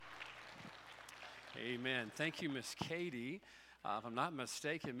Amen. Thank you, Miss Katie. If I'm not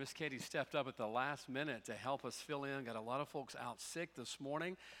mistaken, Miss Katie stepped up at the last minute to help us fill in. Got a lot of folks out sick this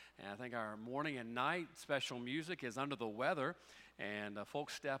morning, and I think our morning and night special music is under the weather, and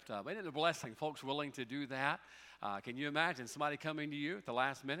folks stepped up. Isn't it a blessing, folks willing to do that? Can you imagine somebody coming to you at the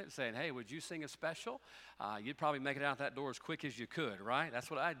last minute saying, hey, would you sing a special? You'd probably make it out that door as quick as you could, right?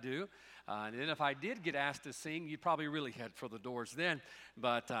 That's what I'd do. And then if I did get asked to sing, you'd probably really head for the doors then.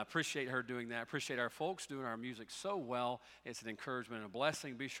 But I appreciate her doing that. Appreciate our folks doing our music so well. It's an encouragement and a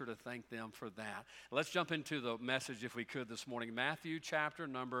blessing. Be sure to thank them for that. Let's jump into the message if we could this morning. Matthew chapter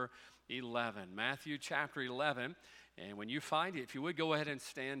number 11. Matthew chapter 11. And when you find it, if you would go ahead and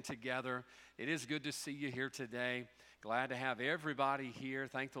stand together. It is good to see you here today. Glad to have everybody here.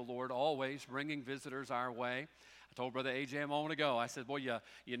 Thank the Lord, always bringing visitors our way. I told Brother AJ a moment ago, I said, boy,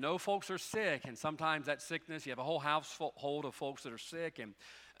 you know folks are sick, and sometimes that sickness, you have a whole household of folks that are sick, and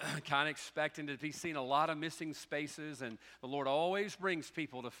kind of expecting to be seeing a lot of missing spaces, and the Lord always brings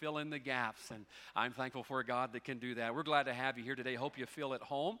people to fill in the gaps, and I'm thankful for a God that can do that. We're glad to have you here today. Hope you feel at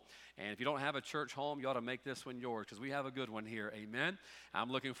home, and if you don't have a church home, you ought to make this one yours, because we have a good one here, amen?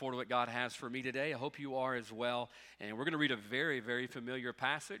 I'm looking forward to what God has for me today. I hope you are as well, and we're going to read a very, very familiar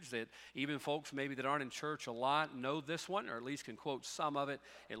passage that even folks maybe that aren't in church a lot know this one, or at least can quote some of it,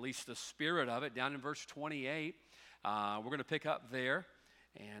 at least the spirit of it, down in verse 28. We're going to pick up there.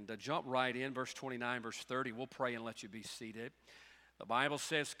 And jump right in, verse 29, verse 30. We'll pray and let you be seated. The Bible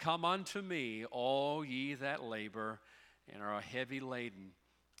says, come unto me, all ye that labor and are heavy laden,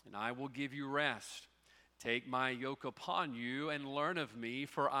 and I will give you rest. Take my yoke upon you and learn of me,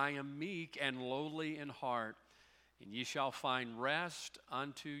 for I am meek and lowly in heart, and ye shall find rest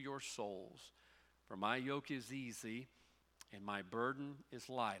unto your souls. For my yoke is easy and my burden is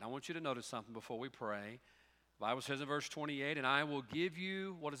light. I want you to notice something before we pray. The Bible says in verse 28, and I will give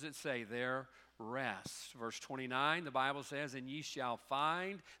you, what does it say there? Rest. Verse 29, the Bible says, and ye shall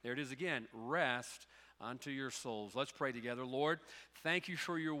find, there it is again, rest unto your souls. Let's pray together. Lord, thank you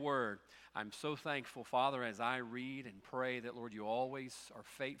for your word. I'm so thankful, Father, as I read and pray that, Lord, you always are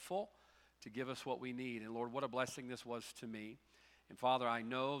faithful to give us what we need. And Lord, what a blessing this was to me. And Father, I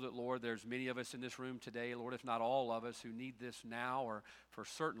know that, Lord, there's many of us in this room today, Lord, if not all of us, who need this now or for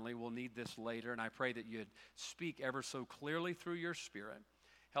certainly will need this later. And I pray that you'd speak ever so clearly through your Spirit.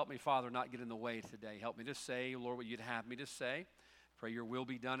 Help me, Father, not get in the way today. Help me to say, Lord, what you'd have me to say. Pray your will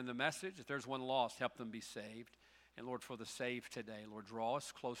be done in the message. If there's one lost, help them be saved. And Lord, for the saved today, Lord, draw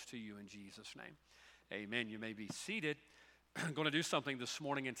us close to you in Jesus' name. Amen. You may be seated. I'm going to do something this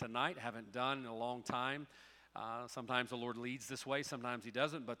morning and tonight I haven't done in a long time. Sometimes the Lord leads this way, sometimes he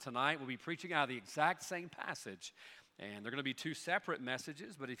doesn't, but tonight we'll be preaching out of the exact same passage, and they're going to be two separate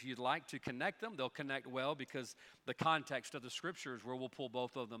messages, but if you'd like to connect them, they'll connect well because the context of the scripture is where we'll pull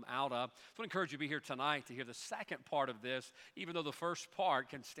both of them out of. So I encourage you to be here tonight to hear the second part of this, even though the first part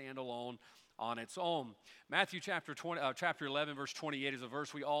can stand alone on its own. Matthew chapter 11, verse 28 is a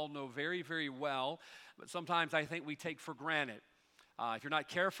verse we all know very, very well, but sometimes I think we take for granted. If you're not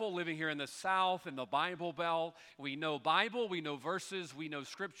careful, living here in the South, in the Bible Belt, we know Bible, we know verses, we know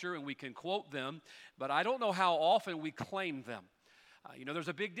Scripture, and we can quote them, but I don't know how often we claim them. There's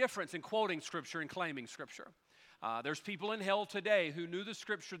a big difference in quoting Scripture and claiming Scripture. There's people in hell today who knew the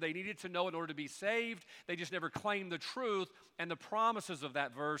Scripture they needed to know in order to be saved. They just never claimed the truth and the promises of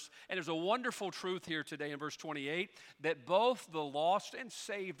that verse. And there's a wonderful truth here today in verse 28 that both the lost and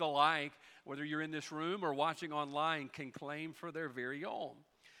saved alike, whether you're in this room or watching online, can claim for their very own.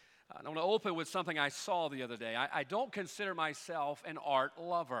 I want to open with something I saw the other day. I don't consider myself an art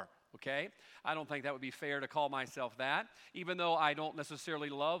lover. Okay? I don't think that would be fair to call myself that. Even though I don't necessarily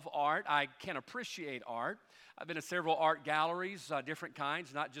love art, I can appreciate art. I've been to several art galleries, different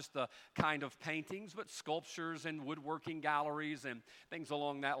kinds, not just the kind of paintings, but sculptures and woodworking galleries and things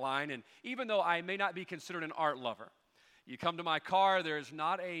along that line. And even though I may not be considered an art lover, you come to my car, there's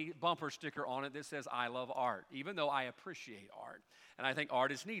not a bumper sticker on it that says, I love art, even though I appreciate art. And I think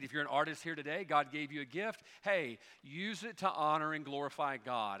art is neat. If you're an artist here today, God gave you a gift. Hey, use it to honor and glorify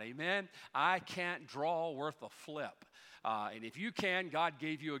God. Amen? I can't draw worth a flip. And if you can, God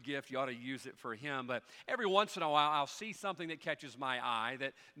gave you a gift. You ought to use it for Him. But every once in a while, I'll see something that catches my eye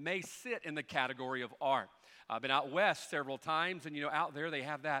that may sit in the category of art. I've been out west several times, and out there they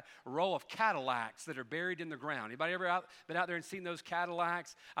have that row of Cadillacs that are buried in the ground. Anybody ever been out there and seen those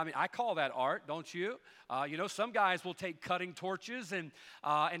Cadillacs? I mean, I call that art, don't you? Some guys will take cutting torches and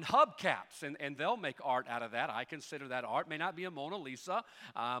hubcaps, and they'll make art out of that. I consider that art. May not be a Mona Lisa,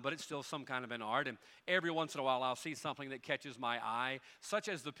 but it's still some kind of an art. And every once in a while, I'll see something that catches my eye, such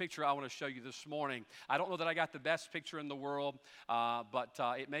as the picture I want to show you this morning. I don't know that I got the best picture in the world, but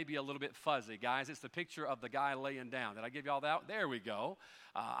it may be a little bit fuzzy. Guys, it's the picture of the guy laying down. Did I give you all that? There we go.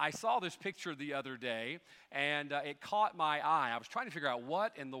 I saw this picture the other day, and it caught my eye. I was trying to figure out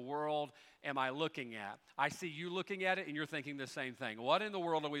what in the world am I looking at? I see you looking at it, and you're thinking the same thing. What in the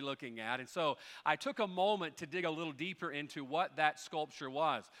world are we looking at? And so I took a moment to dig a little deeper into what that sculpture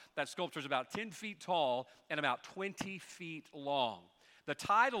was. That sculpture is about 10 feet tall and about 20 feet long. The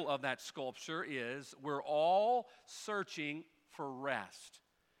title of that sculpture is We're All Searching for Rest.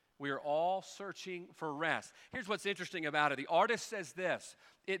 We are all searching for rest. Here's what's interesting about it. The artist says this: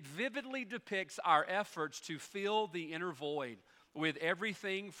 it vividly depicts our efforts to fill the inner void with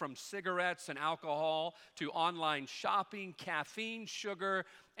everything from cigarettes and alcohol to online shopping, caffeine, sugar,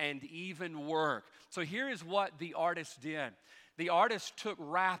 and even work. So here is what the artist did. The artist took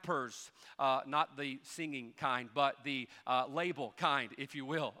wrappers, not the singing kind, but the label kind, if you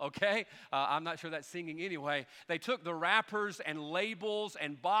will, okay? I'm not sure that's singing anyway. They took the wrappers and labels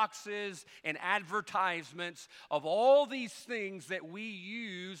and boxes and advertisements of all these things that we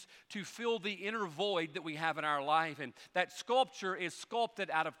use to fill the inner void that we have in our life. And that sculpture is sculpted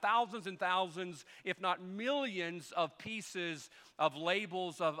out of thousands and thousands, if not millions, of pieces of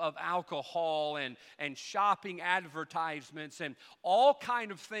labels of alcohol and shopping advertisements and all kind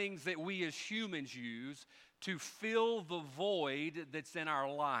of things that we as humans use to fill the void that's in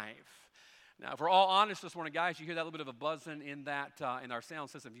our life. Now, if we're all honest this morning, guys, you hear that little bit of a buzzing in that in our sound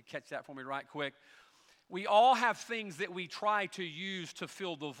system. If you catch that for me right quick. We all have things that we try to use to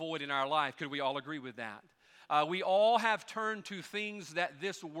fill the void in our life. Could we all agree with that? We all have turned to things that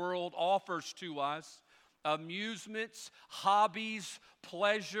this world offers to us. Amusements, hobbies,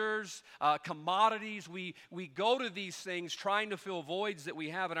 pleasures, commodities. We go to these things trying to fill voids that we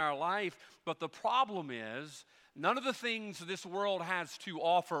have in our life, but the problem is none of the things this world has to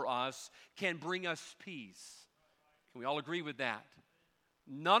offer us can bring us peace. Can we all agree with that?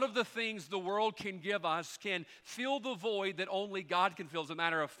 None of the things the world can give us can fill the void that only God can fill. As a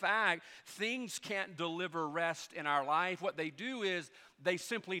matter of fact, things can't deliver rest in our life. What they do is they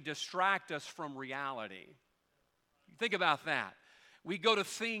simply distract us from reality. Think about that. We go to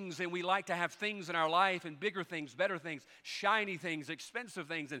things and we like to have things in our life and bigger things, better things, shiny things, expensive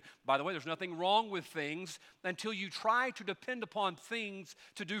things. And by the way, there's nothing wrong with things until you try to depend upon things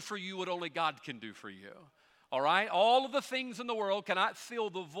to do for you what only God can do for you. All right? All of the things in the world cannot fill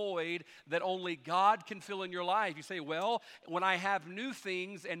the void that only God can fill in your life. You say, well, when I have new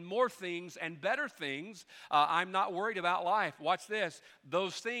things and more things and better things, I'm not worried about life. Watch this.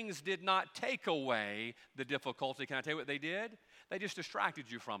 Those things did not take away the difficulty. Can I tell you what they did? They just distracted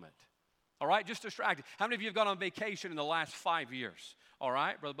you from it. All right? Just distracted. How many of you have gone on vacation in the last 5 years? All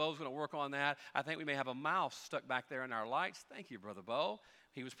right? Brother Bo's going to work on that. I think we may have a mouse stuck back there in our lights. Thank you, Brother Bo.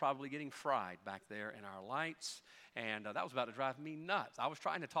 He was probably getting fried back there in our lights, and that was about to drive me nuts. I was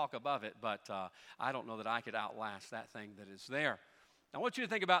trying to talk above it, but I don't know that I could outlast that thing that is there. Now, I want you to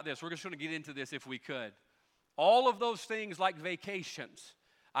think about this. We're just going to get into this if we could. All of those things like vacations.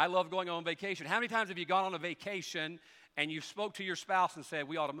 I love going on vacation. How many times have you gone on a vacation and you spoke to your spouse and said,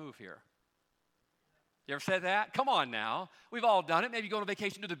 we ought to move here? You ever said that? Come on now. We've all done it. Maybe you go on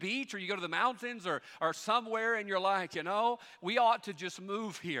vacation to the beach or you go to the mountains or somewhere and you're like, we ought to just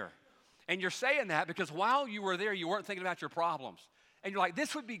move here. And you're saying that because while you were there, you weren't thinking about your problems. And you're like,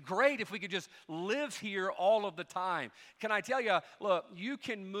 this would be great if we could just live here all of the time. Can I tell you, look, you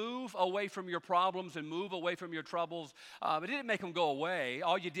can move away from your problems and move away from your troubles, but it didn't make them go away.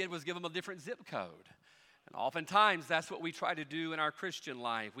 All you did was give them a different zip code. And oftentimes, that's what we try to do in our Christian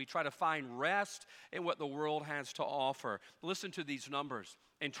life. We try to find rest in what the world has to offer. Listen to these numbers.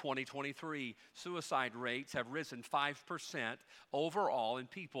 In 2023, suicide rates have risen 5% overall in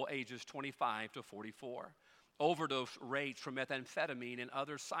people ages 25 to 44. Overdose rates from methamphetamine and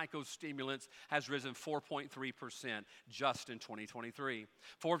other psychostimulants has risen 4.3% just in 2023.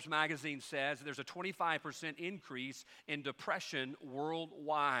 Forbes magazine says there's a 25% increase in depression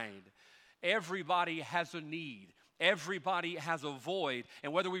worldwide. Everybody has a need. Everybody has a void.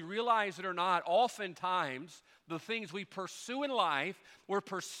 And whether we realize it or not, oftentimes the things we pursue in life, we're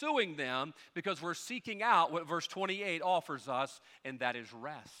pursuing them because we're seeking out what verse 28 offers us, and that is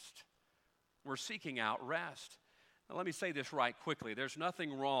rest. We're seeking out rest. Now, let me say this right quickly. There's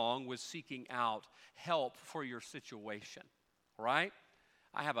nothing wrong with seeking out help for your situation, right?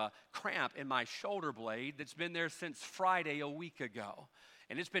 I have a cramp in my shoulder blade that's been there since Friday a week ago.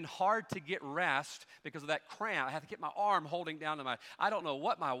 And it's been hard to get rest because of that cramp. I have to get my arm holding down to I don't know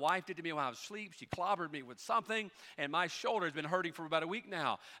what my wife did to me when I was asleep. She clobbered me with something, and my shoulder has been hurting for about a week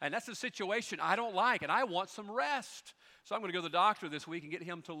now. And that's a situation I don't like, and I want some rest. So I'm going to go to the doctor this week and get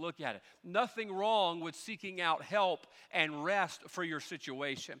him to look at it. Nothing wrong with seeking out help and rest for your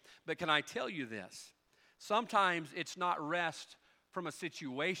situation. But can I tell you this? Sometimes it's not rest from a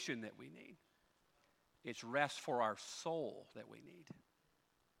situation that we need. It's rest for our soul that we need.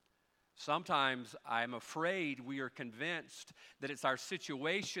 Sometimes I'm afraid we are convinced that it's our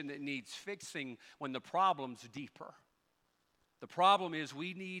situation that needs fixing when the problem's deeper. The problem is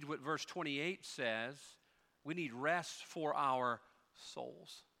we need what verse 28 says. We need rest for our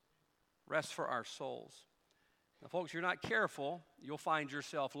souls. Rest for our souls. Now, folks, if you're not careful, you'll find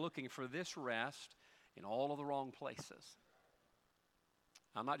yourself looking for this rest in all of the wrong places.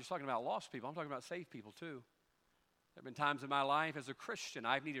 I'm not just talking about lost people. I'm talking about saved people too. There have been times in my life as a Christian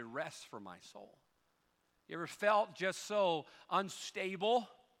I've needed rest for my soul. You ever felt just so unstable?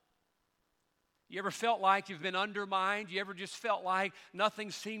 You ever felt like you've been undermined? You ever just felt like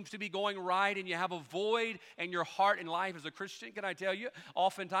nothing seems to be going right and you have a void in your heart and life as a Christian? Can I tell you,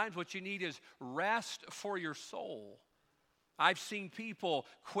 oftentimes what you need is rest for your soul. I've seen people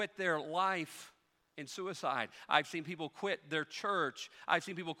quit their life in suicide. I've seen people quit their church. I've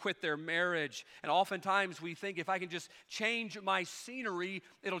seen people quit their marriage. And oftentimes we think if I can just change my scenery,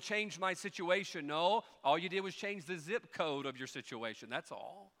 it'll change my situation. No, all you did was change the zip code of your situation. That's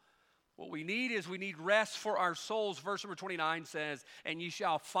all. What we need is we need rest for our souls. Verse number 29 says, and ye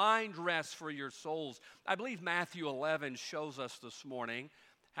shall find rest for your souls. I believe Matthew 11 shows us this morning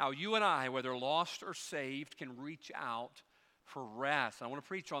how you and I, whether lost or saved, can reach out for rest. I want to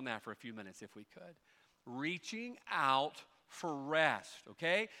preach on that for a few minutes if we could. Reaching out for rest,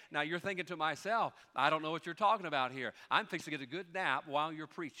 okay? Now you're thinking to myself, I don't know what you're talking about here. I'm fixing to get a good nap while you're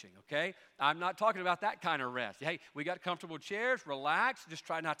preaching, okay? I'm not talking about that kind of rest. Hey, we got comfortable chairs, relax, just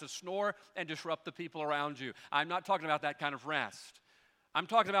try not to snore and disrupt the people around you. I'm not talking about that kind of rest. I'm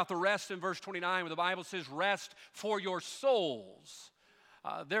talking about the rest in verse 29 where the Bible says rest for your souls.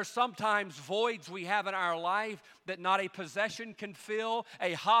 There's sometimes voids we have in our life that not a possession can fill,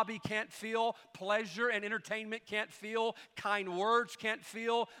 a hobby can't fill, pleasure and entertainment can't fill, kind words can't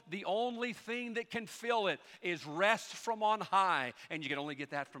fill. The only thing that can fill it is rest from on high, and you can only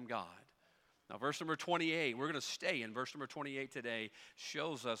get that from God. Now, verse number 28, we're going to stay in verse number 28 today,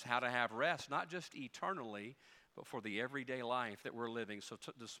 shows us how to have rest, not just eternally, but for the everyday life that we're living. So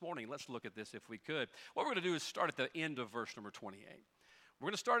this morning, let's look at this if we could. What we're going to do is start at the end of verse number 28. We're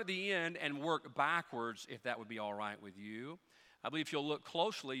going to start at the end and work backwards, if that would be all right with you. I believe if you'll look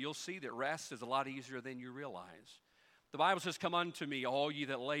closely, you'll see that rest is a lot easier than you realize. The Bible says, come unto me, all ye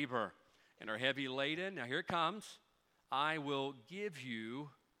that labor and are heavy laden. Now here it comes. I will give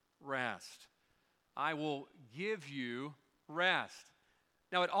you rest. I will give you rest.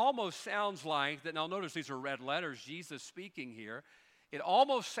 Now it almost sounds like that. Now notice these are red letters, Jesus speaking here. It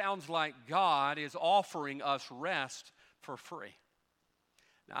almost sounds like God is offering us rest for free.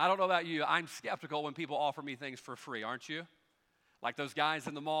 Now, I don't know about you, I'm skeptical when people offer me things for free, aren't you? Like those guys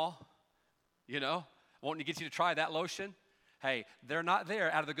in the mall, wanting to get you to try that lotion. Hey, they're not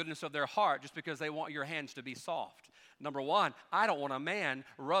there out of the goodness of their heart just because they want your hands to be soft. Number one, I don't want a man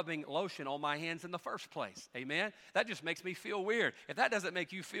rubbing lotion on my hands in the first place. Amen? That just makes me feel weird. If that doesn't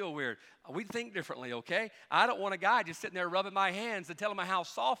make you feel weird, we think differently, okay? I don't want a guy just sitting there rubbing my hands and telling me how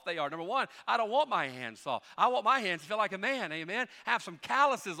soft they are. Number one, I don't want my hands soft. I want my hands to feel like a man, amen? Have some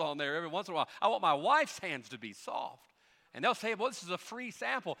calluses on there every once in a while. I want my wife's hands to be soft. And they'll say, well, this is a free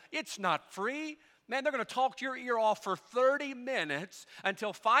sample. It's not free. Man, they're going to talk your ear off for 30 minutes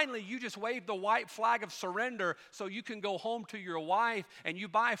until finally you just wave the white flag of surrender so you can go home to your wife and you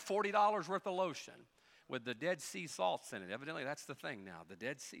buy $40 worth of lotion with the Dead Sea salts in it. Evidently, that's the thing now, the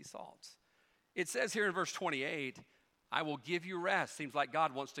Dead Sea salts. It says here in verse 28, I will give you rest. Seems like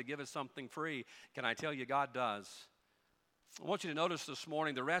God wants to give us something free. Can I tell you, God does. I want you to notice this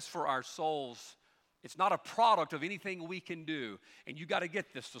morning, the rest for our souls, it's not a product of anything we can do. And you got to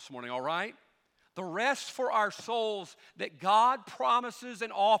get this morning, all right? The rest for our souls that God promises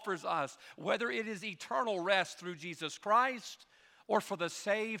and offers us, whether it is eternal rest through Jesus Christ or for the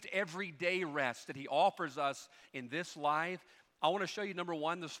saved everyday rest that He offers us in this life, I want to show you number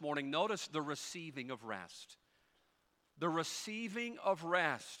one this morning. Notice the receiving of rest. The receiving of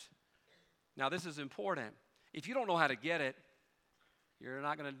rest. Now, this is important. If you don't know how to get it, you're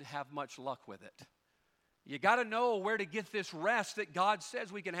not going to have much luck with it. You got to know where to get this rest that God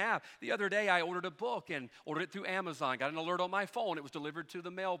says we can have. The other day, I ordered a book and ordered it through Amazon. Got an alert on my phone. It was delivered to the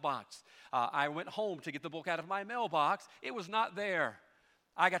mailbox. I went home to get the book out of my mailbox. It was not there.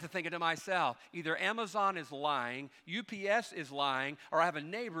 I got to thinking to myself, either Amazon is lying, UPS is lying, or I have a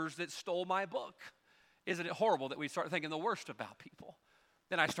neighbors that stole my book. Isn't it horrible that we start thinking the worst about people?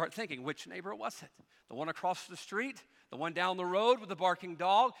 Then I start thinking, which neighbor was it? The one across the street? The one down the road with the barking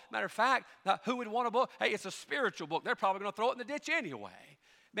dog? Matter of fact, who would want a book? Hey, it's a spiritual book. They're probably going to throw it in the ditch anyway.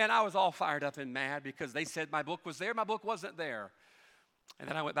 Man, I was all fired up and mad because they said my book was there. My book wasn't there. And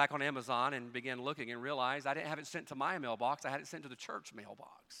then I went back on Amazon and began looking and realized I didn't have it sent to my mailbox. I had it sent to the church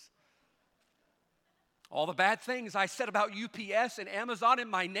mailbox. All the bad things I said about UPS and Amazon and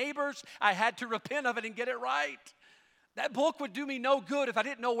my neighbors, I had to repent of it and get it right. That book would do me no good if I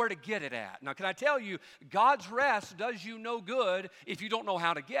didn't know where to get it at. Now, can I tell you, God's rest does you no good if you don't know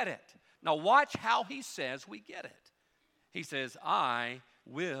how to get it. Now, watch how he says we get it. He says, I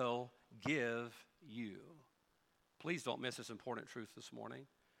will give you. Please don't miss this important truth this morning.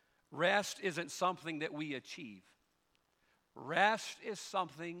 Rest isn't something that we achieve. Rest is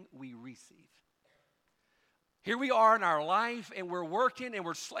something we receive. Here we are in our life, and we're working, and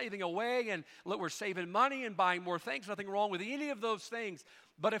we're slaving away, and look, we're saving money and buying more things. Nothing wrong with any of those things.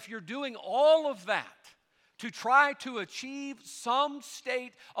 But if you're doing all of that to try to achieve some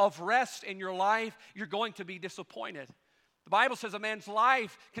state of rest in your life, you're going to be disappointed. The Bible says a man's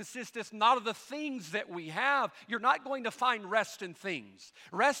life consisteth not of the things that we have. You're not going to find rest in things.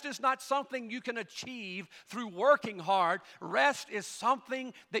 Rest is not something you can achieve through working hard. Rest is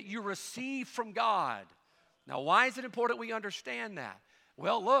something that you receive from God. Now, why is it important we understand that?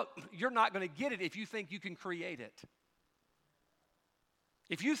 Well, look, you're not going to get it if you think you can create it.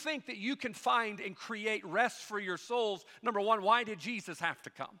 If you think that you can find and create rest for your souls, number one, why did Jesus have to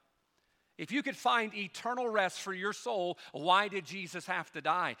come? If you could find eternal rest for your soul, why did Jesus have to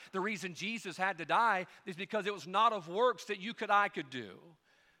die? The reason Jesus had to die is because it was not of works that I could do.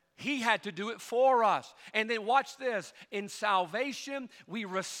 He had to do it for us. And then watch this. In salvation, we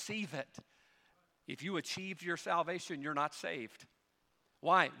receive it. If you achieved your salvation, you're not saved.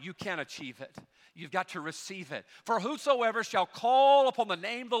 Why? You can't achieve it. You've got to receive it. For whosoever shall call upon the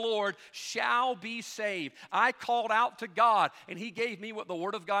name of the Lord shall be saved. I called out to God, and he gave me what the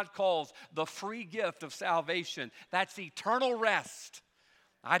Word of God calls the free gift of salvation. That's eternal rest.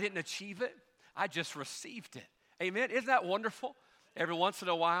 I didn't achieve it. I just received it. Amen? Isn't that wonderful? Every once in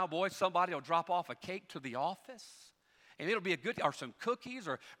a while, boy, somebody will drop off a cake to the office. And it'll be or some cookies,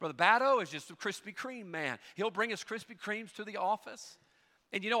 or Brother Batto is just a Krispy Kreme man. He'll bring us Krispy Kremes to the office.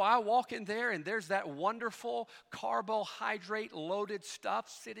 And you know, I walk in there and there's that wonderful carbohydrate-loaded stuff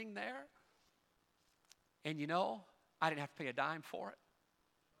sitting there. And you know, I didn't have to pay a dime for it.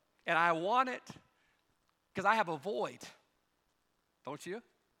 And I want it because I have a void. Don't you?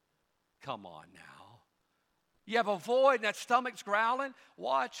 Come on now. You have a void and that stomach's growling.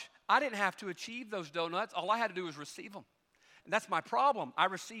 Watch. I didn't have to achieve those donuts. All I had to do was receive them. And that's my problem. I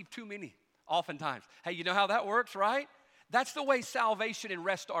receive too many oftentimes. Hey, you know how that works, right? That's the way salvation and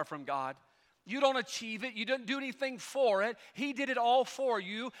rest are from God. You don't achieve it. You didn't do anything for it. He did it all for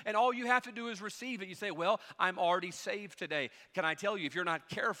you, and all you have to do is receive it. You say, well, I'm already saved today. Can I tell you, if you're not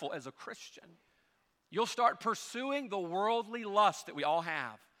careful as a Christian, you'll start pursuing the worldly lust that we all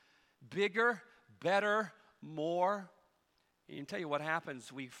have. Bigger, better, more. And I can tell you what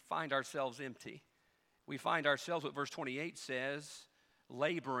happens. We find ourselves empty. We find ourselves, what verse 28 says,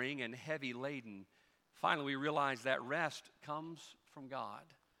 laboring and heavy laden. Finally, we realize that rest comes from God.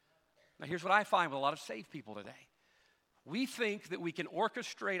 Now, here's what I find with a lot of saved people today. We think that we can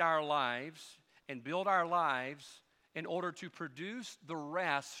orchestrate our lives and build our lives in order to produce the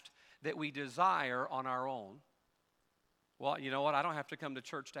rest that we desire on our own. Well, you know what? I don't have to come to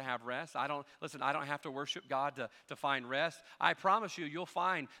church to have rest. I don't have to worship God to find rest. I promise you, you'll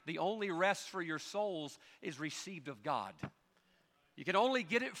find the only rest for your souls is received of God. You can only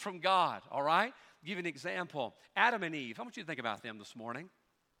get it from God, all right? I'll give you an example. Adam and Eve. I want you to think about them this morning.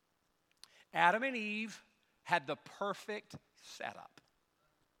 Adam and Eve had the perfect setup.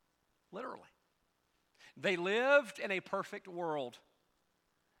 Literally. They lived in a perfect world.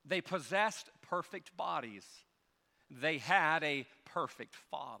 They possessed perfect bodies. They had a perfect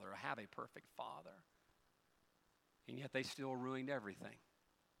father, have a perfect father. And yet they still ruined everything.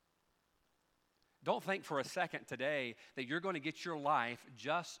 Don't think for a second today that you're going to get your life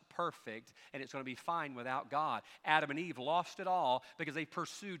just perfect and it's going to be fine without God. Adam and Eve lost it all because they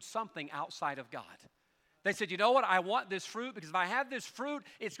pursued something outside of God. They said, you know what, I want this fruit because if I have this fruit,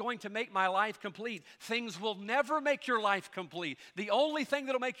 it's going to make my life complete. Things will never make your life complete. The only thing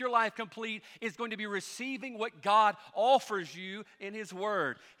that will make your life complete is going to be receiving what God offers you in His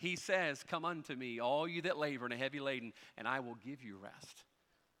Word. He says, come unto me, all you that labor and are heavy laden, and I will give you rest.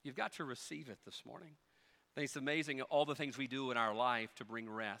 You've got to receive it this morning. think it's amazing all the things we do in our life to bring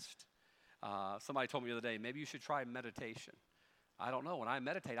rest. Somebody told me the other day, maybe you should try meditation. I don't know. When I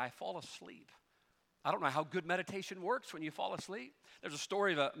meditate, I fall asleep. I don't know how good meditation works when you fall asleep. There's a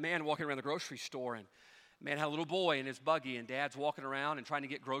story of a man walking around the grocery store, and the man had a little boy in his buggy, and dad's walking around and trying to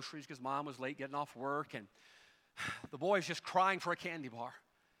get groceries because mom was late getting off work, and the boy's just crying for a candy bar.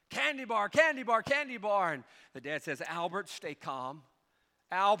 Candy bar, candy bar, candy bar. And the dad says, Albert, stay calm.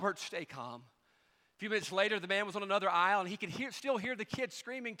 Albert, stay calm. A few minutes later, the man was on another aisle, and he could still hear the kid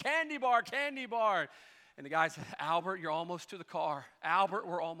screaming, candy bar, candy bar. And the guy said, Albert, you're almost to the car. Albert,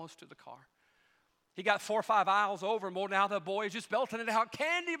 we're almost to the car. He got 4 or 5 aisles over, and now the boy is just belting it out,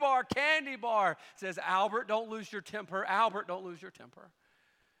 candy bar, candy bar. Says, Albert, don't lose your temper. Albert, don't lose your temper.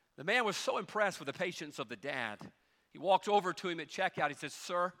 The man was so impressed with the patience of the dad. He walked over to him at checkout. He says,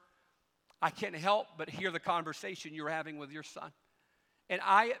 sir, I can't help but hear the conversation you're having with your son. And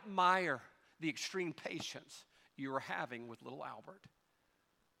I admire the extreme patience you are having with little Albert.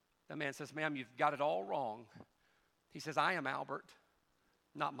 The man says, ma'am, you've got it all wrong. He says, I am Albert,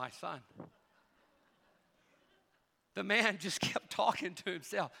 not my son. The man just kept talking to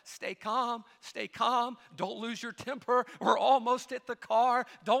himself. Stay calm, don't lose your temper. We're almost at the car.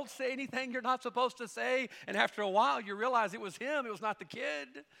 Don't say anything you're not supposed to say. And after a while, you realize it was him, it was not the kid.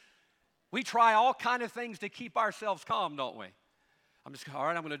 We try all kind of things to keep ourselves calm, don't we? All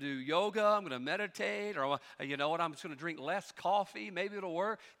right, I'm going to do yoga, I'm going to meditate, or you know what, I'm just going to drink less coffee, maybe it'll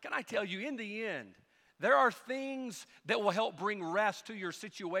work. Can I tell you, in the end, there are things that will help bring rest to your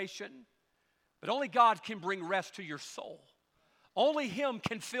situation, but only God can bring rest to your soul. Only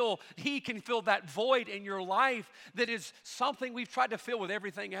He can fill that void in your life that is something we've tried to fill with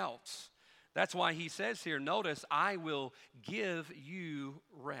everything else. That's why He says here, notice, I will give you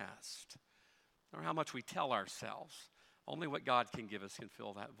rest. No matter how much we tell ourselves, only what God can give us can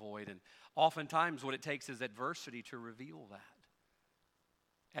fill that void. And oftentimes what it takes is adversity to reveal that.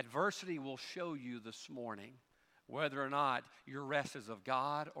 Adversity will show you this morning whether or not your rest is of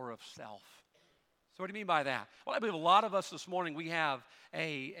God or of self. So what do you mean by that? Well, I believe a lot of us this morning, we have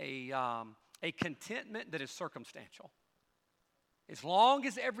a contentment that is circumstantial. As long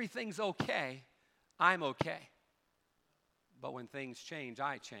as everything's okay, I'm okay. But when things change,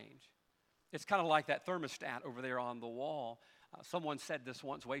 I change. It's kind of like that thermostat over there on the wall. Someone said this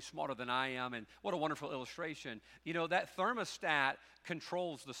once, way smarter than I am, and what a wonderful illustration. You know, that thermostat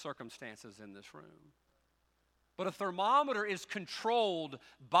controls the circumstances in this room. But a thermometer is controlled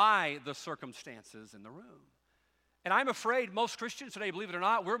by the circumstances in the room. And I'm afraid most Christians today, believe it or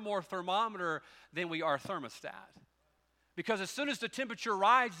not, we're more thermometer than we are thermostat. Because as soon as the temperature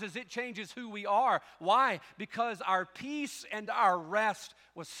rises, it changes who we are. Why? Because our peace and our rest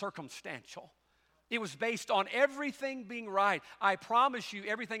was circumstantial. It was based on everything being right. I promise you,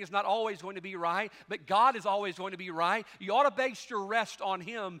 everything is not always going to be right, but God is always going to be right. You ought to base your rest on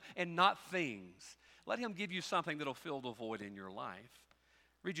Him and not things. Let Him give you something that will fill the void in your life.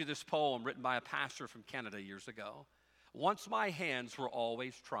 Read you this poem written by a pastor from Canada years ago. Once my hands were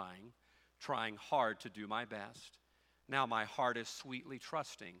always trying hard to do my best. Now my heart is sweetly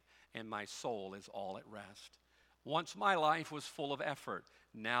trusting, and my soul is all at rest. Once my life was full of effort,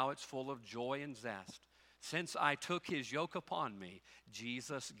 now it's full of joy and zest. Since I took His yoke upon me,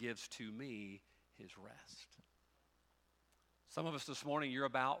 Jesus gives to me His rest. Some of us this morning, you're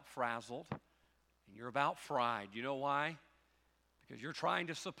about frazzled, and you're about fried. You know why? Because you're trying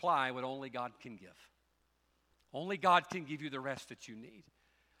to supply what only God can give. Only God can give you the rest that you need.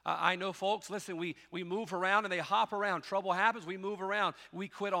 I know folks, listen, we move around and they hop around. Trouble happens, we move around. We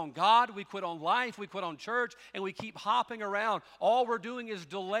quit on God, we quit on life, we quit on church, and we keep hopping around. All we're doing is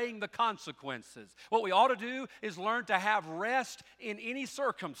delaying the consequences. What we ought to do is learn to have rest in any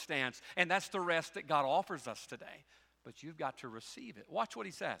circumstance, and that's the rest that God offers us today. But you've got to receive it. Watch what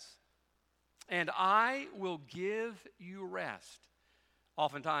He says. And I will give you rest.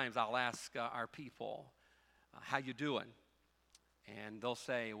 Oftentimes I'll ask our people, how you doing? And they'll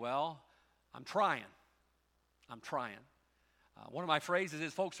say, well, I'm trying. One of my phrases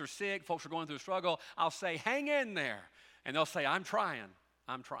is, folks are sick, folks are going through a struggle. I'll say, hang in there. And they'll say, I'm trying.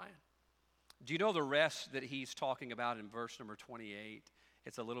 Do you know the rest that he's talking about in verse number 28?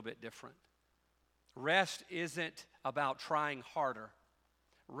 It's a little bit different. Rest isn't about trying harder.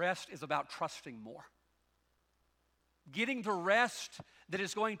 Rest is about trusting more. Getting the rest that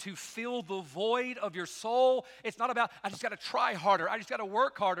is going to fill the void of your soul. It's not about, I just got to try harder. I just got to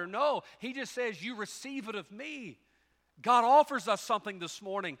work harder. No, He just says, you receive it of me. God offers us something this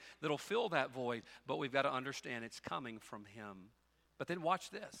morning that'll fill that void, but we've got to understand it's coming from Him. But then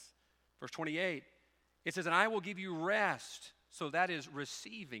watch this. Verse 28, it says, and I will give you rest. So that is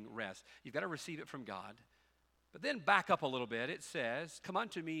receiving rest. You've got to receive it from God. But then back up a little bit. It says, come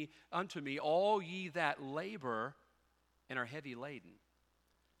unto me, all ye that labor and are heavy laden.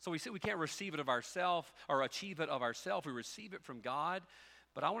 So we say we can't receive it of ourselves or achieve it of ourselves. We receive it from God.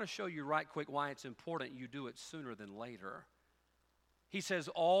 But I want to show you right quick why it's important you do it sooner than later. He says,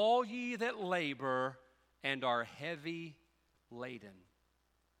 all ye that labor and are heavy laden.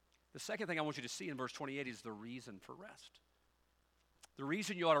 The second thing I want you to see in verse 28 is the reason for rest. The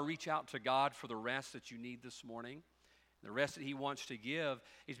reason you ought to reach out to God for the rest that you need this morning, the rest that He wants to give,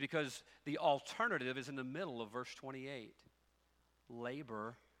 is because the alternative is in the middle of verse 28.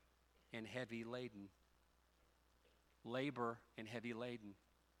 Labor and heavy laden. Labor and heavy laden.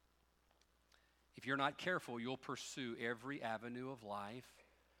 If you're not careful, you'll pursue every avenue of life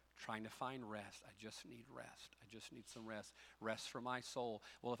trying to find rest. I just need rest. I just need some rest. Rest for my soul.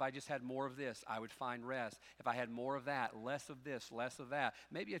 Well, if I just had more of this, I would find rest. If I had more of that, less of this, less of that,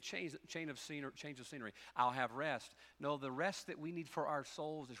 maybe a change of scenery, I'll have rest. No, the rest that we need for our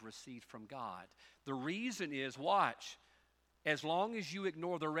souls is received from God. The reason is, watch, as long as you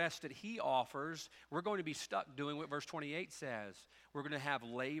ignore the rest that He offers, we're going to be stuck doing what verse 28 says. We're going to have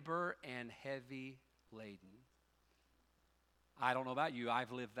labor and heavy laden. I don't know about you,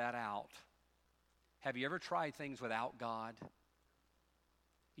 I've lived that out. Have you ever tried things without God?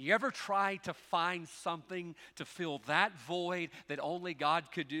 You ever tried to find something to fill that void that only God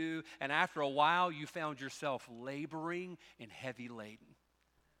could do, and after a while you found yourself laboring and heavy laden?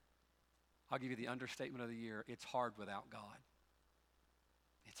 I'll give you the understatement of the year. It's hard without God.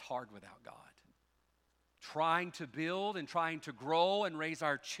 It's hard without God. Trying to build and trying to grow and raise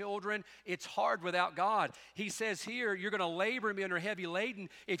our children, it's hard without God. He says here, you're going to labor and be under heavy laden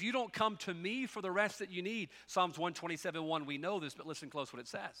if you don't come to me for the rest that you need. Psalms 127:1, we know this, but listen close what it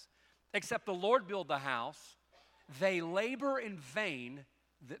says. Except the Lord build the house, they labor in vain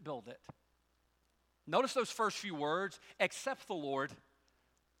that build it. Notice those first few words, except the Lord.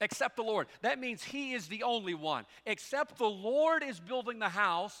 Except the Lord. That means He is the only one. Except the Lord is building the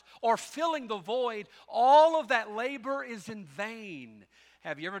house or filling the void, all of that labor is in vain.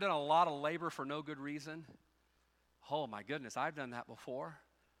 Have you ever done a lot of labor for no good reason? Oh my goodness, I've done that before.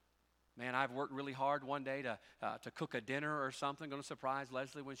 Man, I've worked really hard one day to cook a dinner or something, going to surprise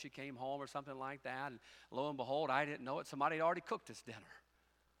Leslie when she came home or something like that. And lo and behold, I didn't know it. Somebody had already cooked this dinner.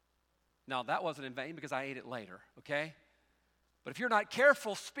 Now, that wasn't in vain because I ate it later, okay? But if you're not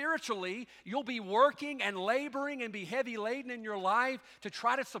careful spiritually, you'll be working and laboring and be heavy laden in your life to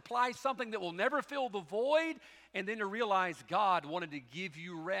try to supply something that will never fill the void, and then to realize God wanted to give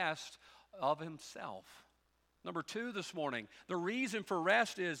you rest of Himself. Number 2 this morning, the reason for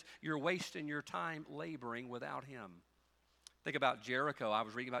rest is you're wasting your time laboring without Him. Think about Jericho. I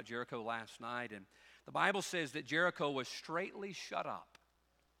was reading about Jericho last night, and the Bible says that Jericho was straitly shut up.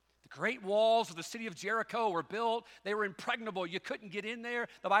 The great walls of the city of Jericho were built. They were impregnable. You couldn't get in there.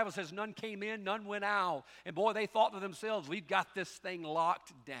 The Bible says none came in, none went out. And boy, they thought to themselves, we've got this thing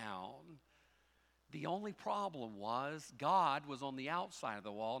locked down. The only problem was God was on the outside of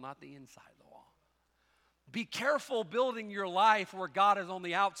the wall, not the inside of the wall. Be careful building your life where God is on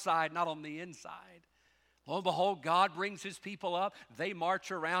the outside, not on the inside. Lo and behold, God brings His people up. They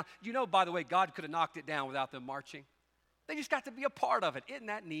march around. You know, by the way, God could have knocked it down without them marching. They just got to be a part of it. Isn't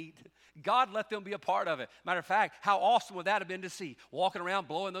that neat? God let them be a part of it. Matter of fact, how awesome would that have been to see? Walking around,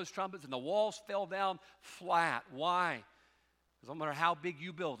 blowing those trumpets, and the walls fell down flat. Why? Because no matter how big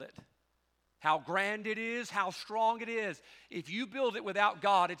you build it, how grand it is, how strong it is, if you build it without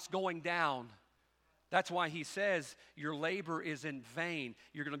God, it's going down. That's why He says your labor is in vain.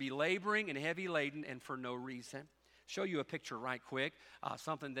 You're going to be laboring and heavy laden and for no reason. Show you a picture right quick,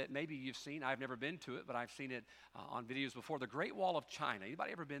 something that maybe you've seen. I've never been to it, but I've seen it on videos before. The Great Wall of China.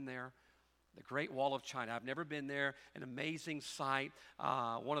 Anybody ever been there? The Great Wall of China. I've never been there. An amazing sight.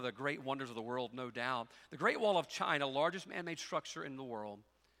 One of the great wonders of the world, no doubt. The Great Wall of China, largest man-made structure in the world.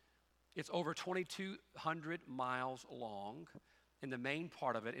 It's over 2,200 miles long in the main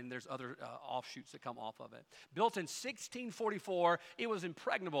part of it, and there's other offshoots that come off of it. Built in 1644, it was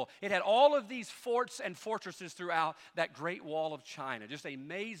impregnable. It had all of these forts and fortresses throughout that Great Wall of China. Just an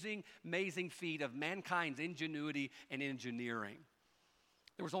amazing, amazing feat of mankind's ingenuity and engineering.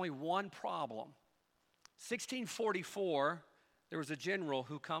 There was only one problem. 1644, there was a general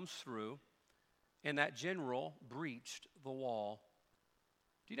who comes through, and that general breached the wall.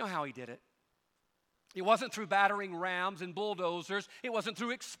 Do you know how he did it? It wasn't through battering rams and bulldozers. It wasn't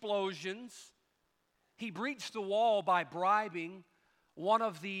through explosions. He breached the wall by bribing one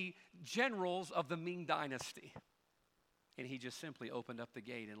of the generals of the Ming Dynasty. And he just simply opened up the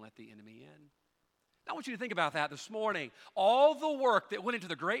gate and let the enemy in. I want you to think about that this morning. All the work that went into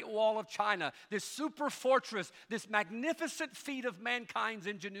the Great Wall of China, this super fortress, this magnificent feat of mankind's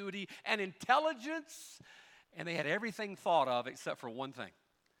ingenuity and intelligence, and they had everything thought of except for one thing,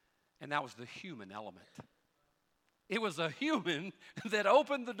 and that was the human element. It was a human that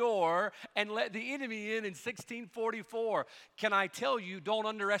opened the door and let the enemy in 1644. Can I tell you, don't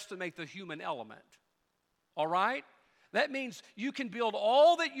underestimate the human element, all right? That means you can build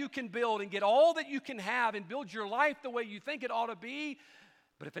all that you can build and get all that you can have and build your life the way you think it ought to be.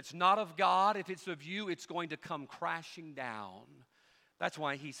 But if it's not of God, if it's of you, it's going to come crashing down. That's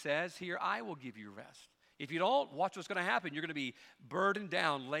why he says here, I will give you rest. If you don't, watch what's going to happen. You're going to be burdened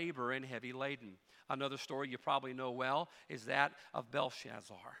down, labor, and heavy laden. Another story you probably know well is that of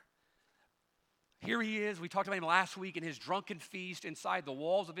Belshazzar. Here he is. We talked about him last week in his drunken feast inside the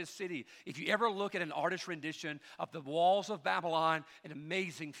walls of his city. If you ever look at an artist rendition of the walls of Babylon, an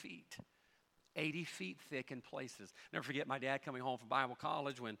amazing feat. 80 feet thick in places. Never forget my dad coming home from Bible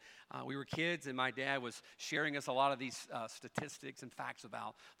college when we were kids, and my dad was sharing us a lot of these statistics and facts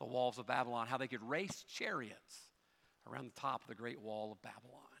about the walls of Babylon, how they could race chariots around the top of the Great Wall of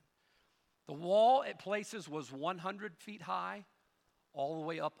Babylon. The wall at places was 100 feet high, all the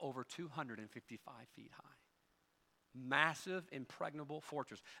way up over 255 feet high. Massive, impregnable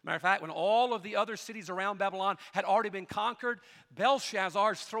fortress. Matter of fact, when all of the other cities around Babylon had already been conquered,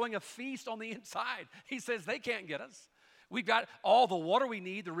 Belshazzar is throwing a feast on the inside. He says, they can't get us. We've got all the water we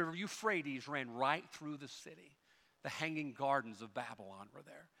need. The river Euphrates ran right through the city. The hanging gardens of Babylon were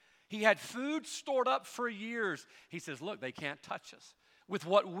there. He had food stored up for years. He says, look, they can't touch us. With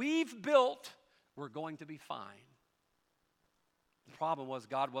what we've built, we're going to be fine. The problem was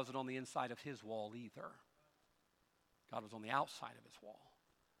God wasn't on the inside of his wall either. God was on the outside of his wall.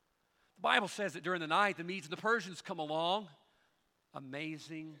 The Bible says that during the night, the Medes and the Persians come along.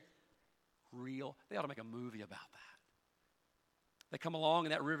 Amazing, real. They ought to make a movie about that. They come along,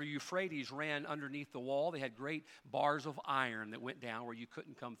 and that river Euphrates ran underneath the wall. They had great bars of iron that went down where you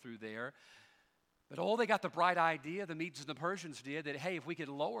couldn't come through there. But they got the bright idea, the Medes and the Persians did, that, hey, if we could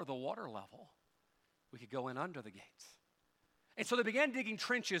lower the water level, we could go in under the gates. And so they began digging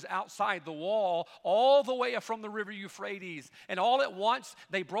trenches outside the wall all the way from the river Euphrates. And all at once,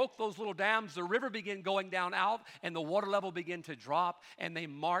 they broke those little dams. The river began going down out, and the water level began to drop. And they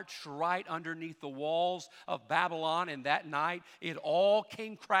marched right underneath the walls of Babylon. And that night, it all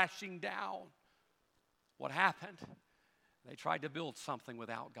came crashing down. What happened? They tried to build something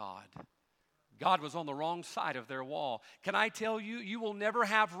without God. God was on the wrong side of their wall. Can I tell you, you will never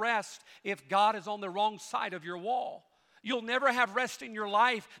have rest if God is on the wrong side of your wall. You'll never have rest in your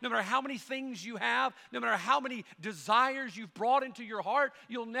life, no matter how many things you have, no matter how many desires you've brought into your heart.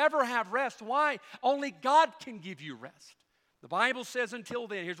 You'll never have rest. Why? Only God can give you rest. The Bible says until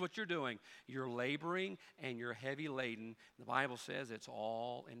then, here's what you're doing. You're laboring and you're heavy laden. The Bible says it's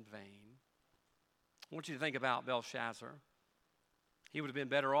all in vain. I want you to think about Belshazzar. He would have been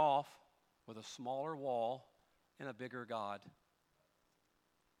better off with a smaller wall and a bigger God.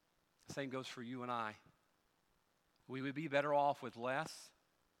 The same goes for you and I. We would be better off with less,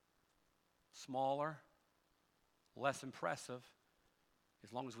 smaller, less impressive,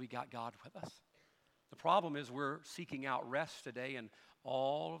 as long as we got God with us. The problem is we're seeking out rest today in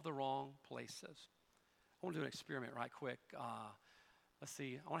all of the wrong places. I want to do an experiment right quick. Let's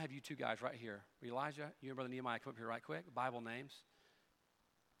see. I want to have you two guys right here. Elijah, you and Brother Nehemiah, come up here right quick. Bible names.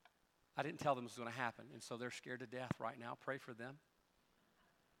 I didn't tell them this was going to happen, and so they're scared to death right now. Pray for them.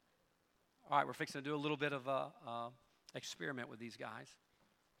 All right, we're fixing to do a little bit of a experiment with these guys.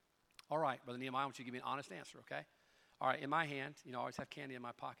 All right, Brother Nehemiah, I want you to give me an honest answer, okay? All right, in my hand, I always have candy in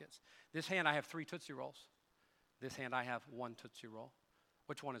my pockets. This hand, I have 3 Tootsie Rolls. This hand, I have 1 Tootsie Roll.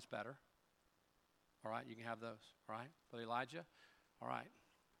 Which one is better? All right, you can have those. All right, Brother Elijah? All right,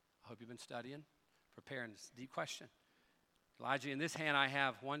 I hope you've been studying, preparing. This deep question. Elijah, in this hand, I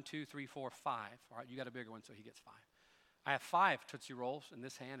have 1, 2, 3, 4, 5. All right, you got a bigger one, so he gets 5. I have 5 Tootsie Rolls in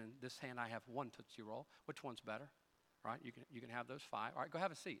this hand, and this hand I have 1 Tootsie Roll. Which one's better? All right, you can have those 5. All right, go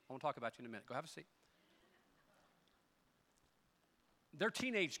have a seat. I want to talk about you in a minute. Go have a seat. They're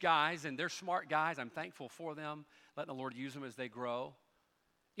teenage guys, and they're smart guys. I'm thankful for them, letting the Lord use them as they grow.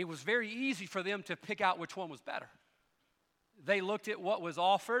 It was very easy for them to pick out which one was better. They looked at what was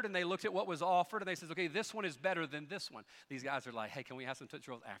offered, and they says, okay, this one is better than this one. These guys are like, hey, can we have some Tootsie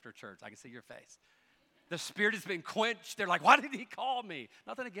Rolls after church? I can see your face. The spirit has been quenched. They're like, why did he call me?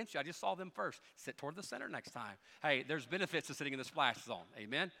 Nothing against you. I just saw them first. Sit toward the center next time. Hey, there's benefits to sitting in the splash zone.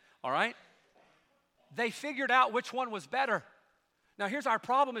 Amen? All right? They figured out which one was better. Now, here's our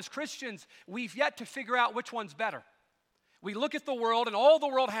problem as Christians. We've yet to figure out which one's better. We look at the world and all the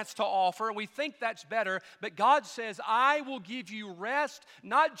world has to offer, and we think that's better, but God says, I will give you rest,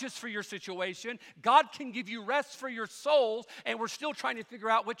 not just for your situation. God can give you rest for your souls, and we're still trying to figure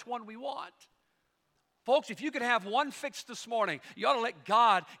out which one we want. Folks, if you could have one fix this morning, you ought to let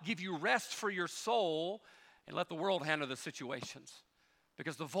God give you rest for your soul and let the world handle the situations.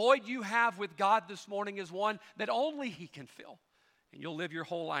 Because the void you have with God this morning is one that only He can fill. And you'll live your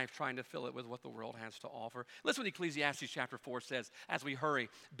whole life trying to fill it with what the world has to offer. Listen what Ecclesiastes chapter 4 says as we hurry.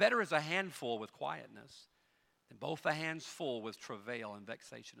 Better is a handful with quietness than both the hands full with travail and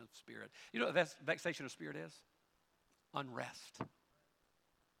vexation of spirit. You know what vexation of spirit is? Unrest. The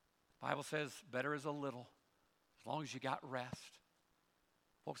Bible says better is a little as long as you got rest.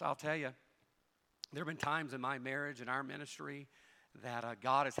 Folks, I'll tell you, there have been times in my marriage and our ministry that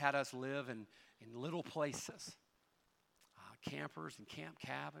God has had us live in little places. Campers and camp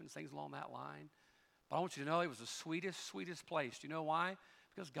cabins, things along that line. But I want you to know it was the sweetest, sweetest place. Do you know why?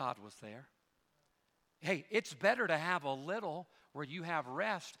 Because God was there. Hey, it's better to have a little where you have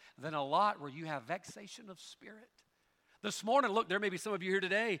rest than a lot where you have vexation of spirit. This morning, look, there may be some of you here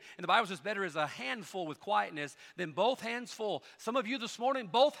today, and the Bible says better is a handful with quietness than both hands full. Some of you this morning,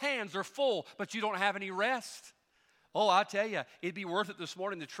 both hands are full, but you don't have any rest. Oh, I tell you, it'd be worth it this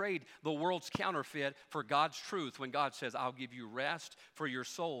morning to trade the world's counterfeit for God's truth when God says, I'll give you rest for your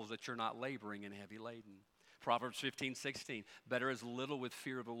souls that you're not laboring and heavy laden. Proverbs 15:16, better is little with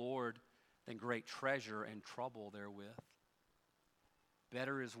fear of the Lord than great treasure and trouble therewith.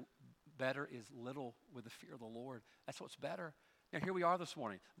 Better is little with the fear of the Lord. That's what's better. Now, here we are this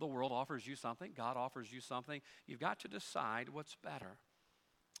morning. The world offers you something. God offers you something. You've got to decide what's better.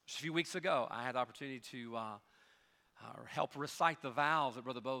 Just a few weeks ago, I had the opportunity to help recite the vows at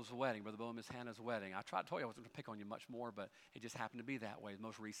Brother Bo's wedding, Brother Bo and Miss Hannah's wedding. I told you I wasn't going to pick on you much more, but it just happened to be that way, the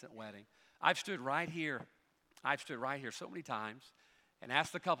most recent wedding. I've stood right here so many times and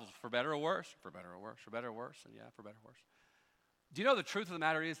asked the couples, for better or worse, for better or worse, for better or worse, and yeah, for better or worse. Do you know the truth of the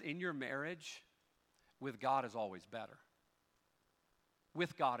matter is, in your marriage, with God is always better.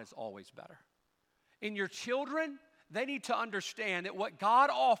 With God is always better. In your children, they need to understand that what God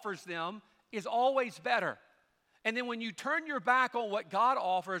offers them is always better. And then when you turn your back on what God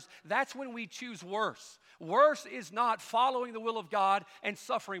offers, that's when we choose worse. Worse is not following the will of God and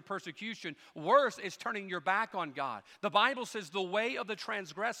suffering persecution. Worse is turning your back on God. The Bible says the way of the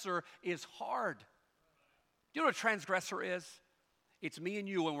transgressor is hard. Do you know what a transgressor is? It's me and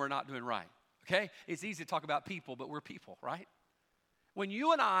you when we're not doing right, okay? It's easy to talk about people, but we're people, right? When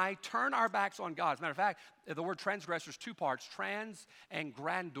you and I turn our backs on God, as a matter of fact, the word transgressor is two parts, trans and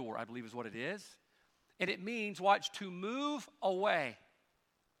grandeur, I believe is what it is. And it means, watch, to move away.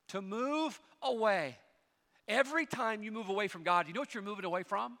 To move away. Every time you move away from God, you know what you're moving away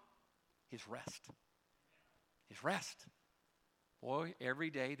from? His rest. His rest. Boy, every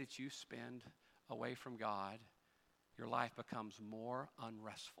day that you spend away from God, your life becomes more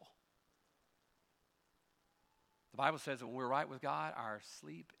unrestful. The Bible says that when we're right with God, our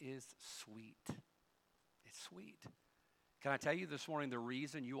sleep is sweet. It's sweet. Can I tell you this morning, the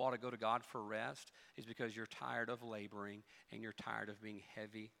reason you ought to go to God for rest is because you're tired of laboring and you're tired of being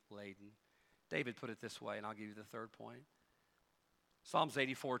heavy laden. David put it this way, and I'll give you the third point. Psalms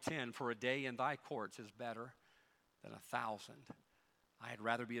 84:10, for a day in thy courts is better than 1,000. I had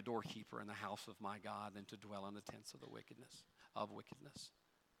rather be a doorkeeper in the house of my God than to dwell in the tents of wickedness.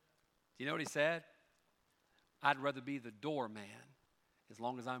 Do you know what he said? I'd rather be the doorman as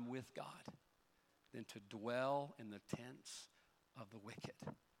long as I'm with God than to dwell in the tents of the wicked.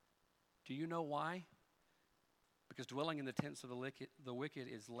 Do you know why? Because dwelling in the tents of the wicked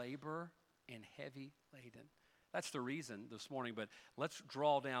is labor and heavy laden. That's the reason this morning, but let's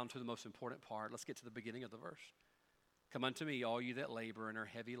draw down to the most important part. Let's get to the beginning of the verse. Come unto me, all you that labor and are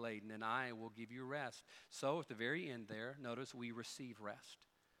heavy laden, and I will give you rest. So at the very end there, notice we receive rest.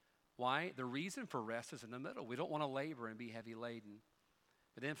 Why? The reason for rest is in the middle. We don't want to labor and be heavy laden.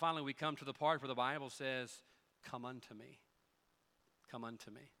 But then finally we come to the part where the Bible says, come unto me. Come unto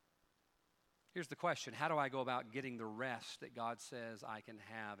me. Here's the question. How do I go about getting the rest that God says I can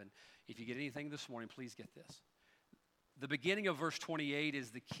have? And if you get anything this morning, please get this. The beginning of verse 28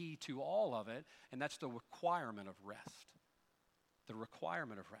 is the key to all of it, and that's the requirement of rest. The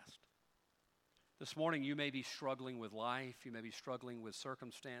requirement of rest. This morning you may be struggling with life, you may be struggling with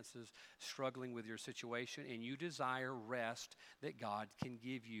circumstances, struggling with your situation, and you desire rest that God can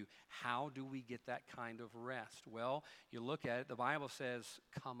give you. How do we get that kind of rest? Well, you look at it, the Bible says,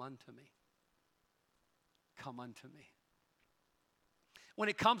 come unto me. Come unto me. When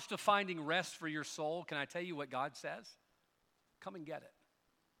it comes to finding rest for your soul, can I tell you what God says? Come and get it.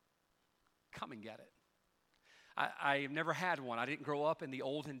 Come and get it. I've never had one. I didn't grow up in the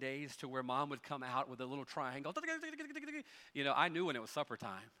olden days to where mom would come out with a little triangle. You know, I knew when it was supper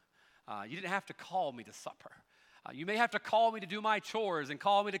time. You didn't have to call me to supper. You may have to call me to do my chores and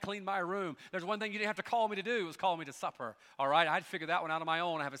call me to clean my room. There's one thing you didn't have to call me to do, was call me to supper. All right, I'd figure that one out on my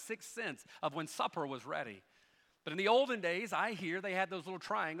own. I have a sixth sense of when supper was ready. But in the olden days, I hear they had those little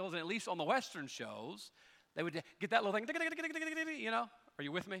triangles, and at least on the Western shows, they would get that little thing, you know. Are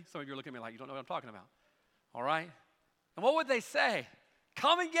you with me? Some of you are looking at me like you don't know what I'm talking about. All right? And what would they say?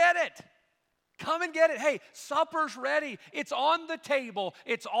 Come and get it. Come and get it. Hey, supper's ready. It's on the table.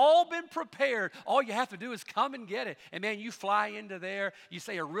 It's all been prepared. All you have to do is come and get it. And man, you fly into there, you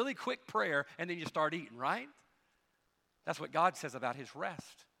say a really quick prayer, and then you start eating, right? That's what God says about his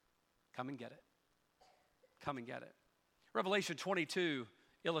rest. Come and get it. Come and get it. Revelation 22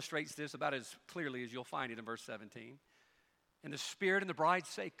 illustrates this about as clearly as you'll find it in verse 17. And the Spirit and the bride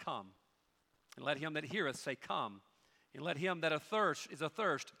say, come. And let him that heareth say, come. And let him that is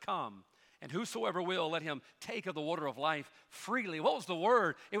athirst come. And whosoever will, let him take of the water of life freely. What was the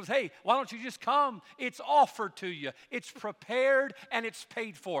word? It was, hey, why don't you just come? It's offered to you. It's prepared and it's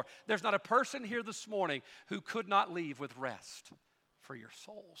paid for. There's not a person here this morning who could not leave with rest for your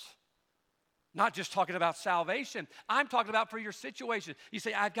souls. Not just talking about salvation. I'm talking about for your situation. You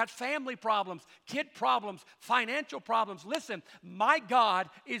say, I've got family problems, kid problems, financial problems. Listen, my God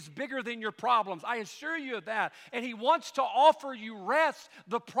is bigger than your problems. I assure you of that. And he wants to offer you rest.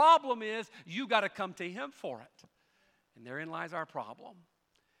 The problem is you got to come to him for it. And therein lies our problem.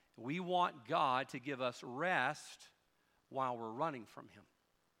 We want God to give us rest while we're running from him.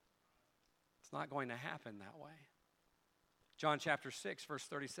 It's not going to happen that way. John chapter 6, verse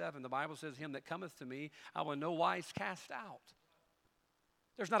 37, the Bible says, him that cometh to me, I will in no wise cast out.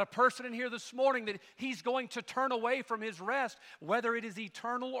 There's not a person in here this morning that he's going to turn away from his rest, whether it is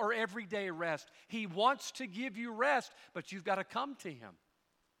eternal or everyday rest. He wants to give you rest, but you've got to come to him.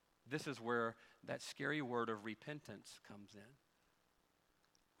 This is where that scary word of repentance comes in.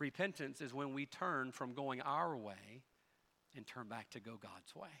 Repentance is when we turn from going our way and turn back to go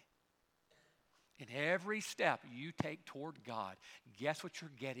God's way. In every step you take toward God, guess what you're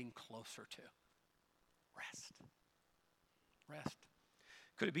getting closer to? Rest. Rest.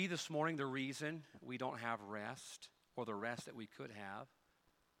 Could it be this morning the reason we don't have rest, or the rest that we could have,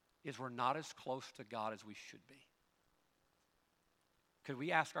 is we're not as close to God as we should be? Could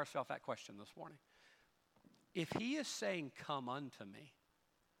we ask ourselves that question this morning? If he is saying, come unto me,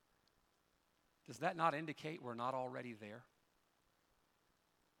 does that not indicate we're not already there?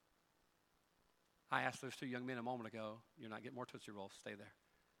 I asked those two young men a moment ago, you're not getting more Tootsie Rolls, stay there.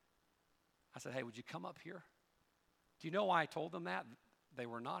 I said, hey, would you come up here? Do you know why I told them that? They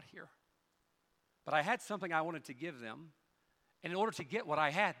were not here. But I had something I wanted to give them, and in order to get what I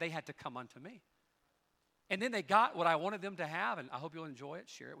had, they had to come unto me. And then they got what I wanted them to have, and I hope you'll enjoy it.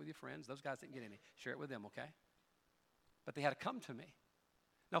 Share it with your friends. Those guys didn't get any. Share it with them, okay? But they had to come to me.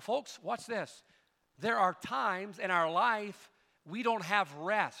 Now, folks, watch this. There are times in our life we don't have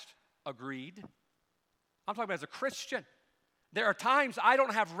rest. Agreed. I'm talking about as a Christian. There are times I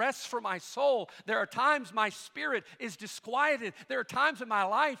don't have rest for my soul. There are times my spirit is disquieted. There are times in my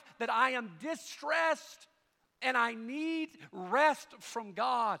life that I am distressed and I need rest from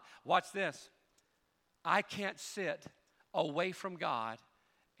God. Watch this. I can't sit away from God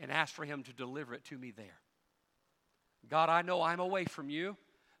and ask for him to deliver it to me there. God, I know I'm away from you.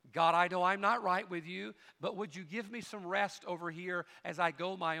 God, I know I'm not right with you, but would you give me some rest over here as I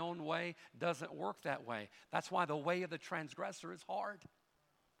go my own way? Doesn't work that way. That's why the way of the transgressor is hard.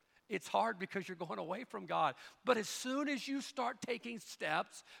 It's hard because you're going away from God. But as soon as you start taking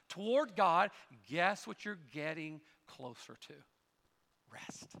steps toward God, guess what you're getting closer to?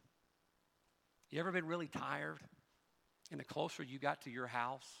 Rest. You ever been really tired? And the closer you got to your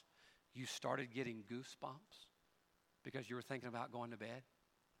house, you started getting goosebumps because you were thinking about going to bed?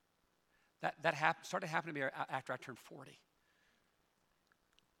 That started happening to me after I turned 40.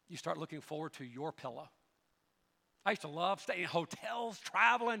 You start looking forward to your pillow. I used to love staying in hotels,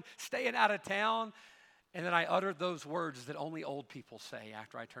 traveling, staying out of town. And then I uttered those words that only old people say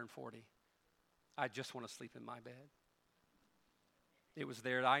after I turned 40. I just want to sleep in my bed. It was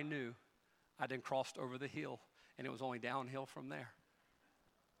there that I knew I then crossed over the hill, and it was only downhill from there.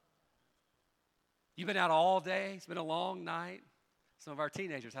 You've been out all day. It's been a long night. Some of our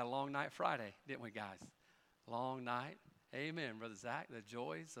teenagers had a long night Friday, didn't we, guys? Long night. Amen, Brother Zach. The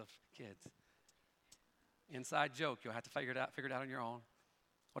joys of kids. Inside joke. You'll have to figure it out on your own.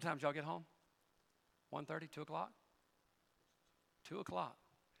 What time did y'all get home? 1:30, 2 o'clock? 2 o'clock.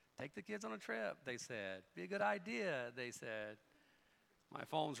 Take the kids on a trip, they said. Be a good idea, they said. My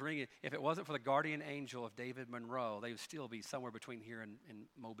phone's ringing. If it wasn't for the guardian angel of David Monroe, they would still be somewhere between here and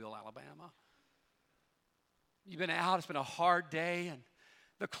Mobile, Alabama. You've been out, it's been a hard day, and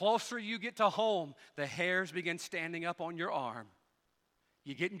the closer you get to home, the hairs begin standing up on your arm.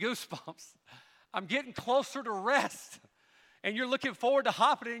 You're getting goosebumps. I'm getting closer to rest. And you're looking forward to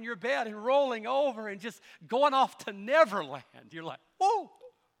hopping in your bed and rolling over and just going off to Neverland. You're like, whoa.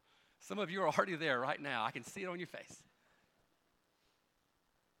 Some of you are already there right now. I can see it on your face.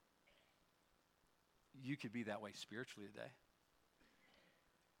 You could be that way spiritually today.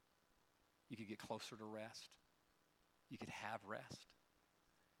 You could get closer to rest. You could have rest.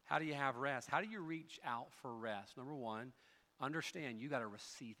 How do you have rest? How do you reach out for rest? Number one, understand you got to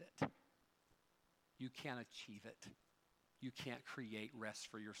receive it. You can't achieve it. You can't create rest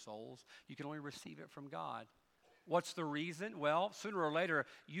for your souls. You can only receive it from God. What's the reason? Well, sooner or later,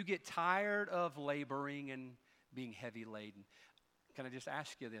 you get tired of laboring and being heavy laden. Can I just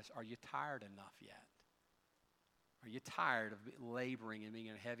ask you this? Are you tired enough yet? Are you tired of laboring and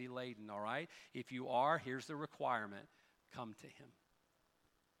being heavy laden, all right? If you are, here's the requirement. Come to him.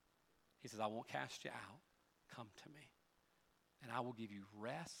 He says, I won't cast you out. Come to me. And I will give you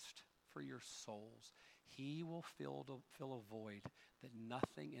rest for your souls. He will fill a void that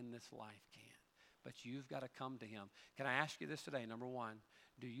nothing in this life can. But you've got to come to him. Can I ask you this today? Number one,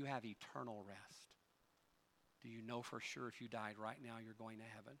 do you have eternal rest? Do you know for sure if you died right now you're going to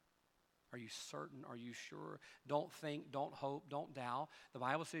heaven? Are you certain? Are you sure? Don't think, don't hope, don't doubt. The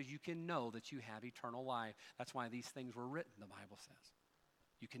Bible says you can know that you have eternal life. That's why these things were written, the Bible says.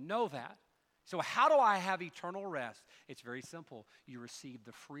 You can know that. So how do I have eternal rest? It's very simple. You receive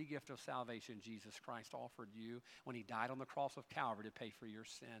the free gift of salvation Jesus Christ offered you when he died on the cross of Calvary to pay for your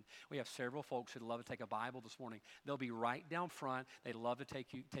sin. We have several folks who'd love to take a Bible this morning. They'll be right down front. They'd love to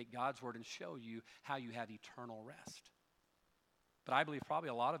take God's word and show you how you have eternal rest. But I believe probably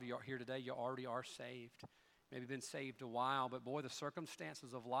a lot of you are here today, you already are saved. Maybe been saved a while, but boy, the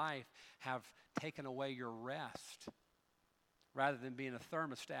circumstances of life have taken away your rest. Rather than being a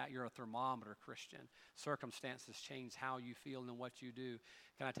thermostat, you're a thermometer, Christian. Circumstances change how you feel and what you do.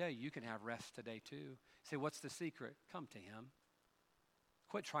 Can I tell you, you can have rest today too. Say, what's the secret? Come to him.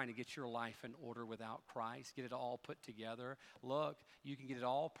 Quit trying to get your life in order without Christ. Get it all put together. Look, you can get it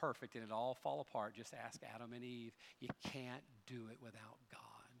all perfect and it all fall apart. Just ask Adam and Eve. You can't do it without God.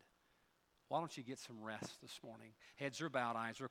 Why don't you get some rest this morning? Heads are bowed, eyes are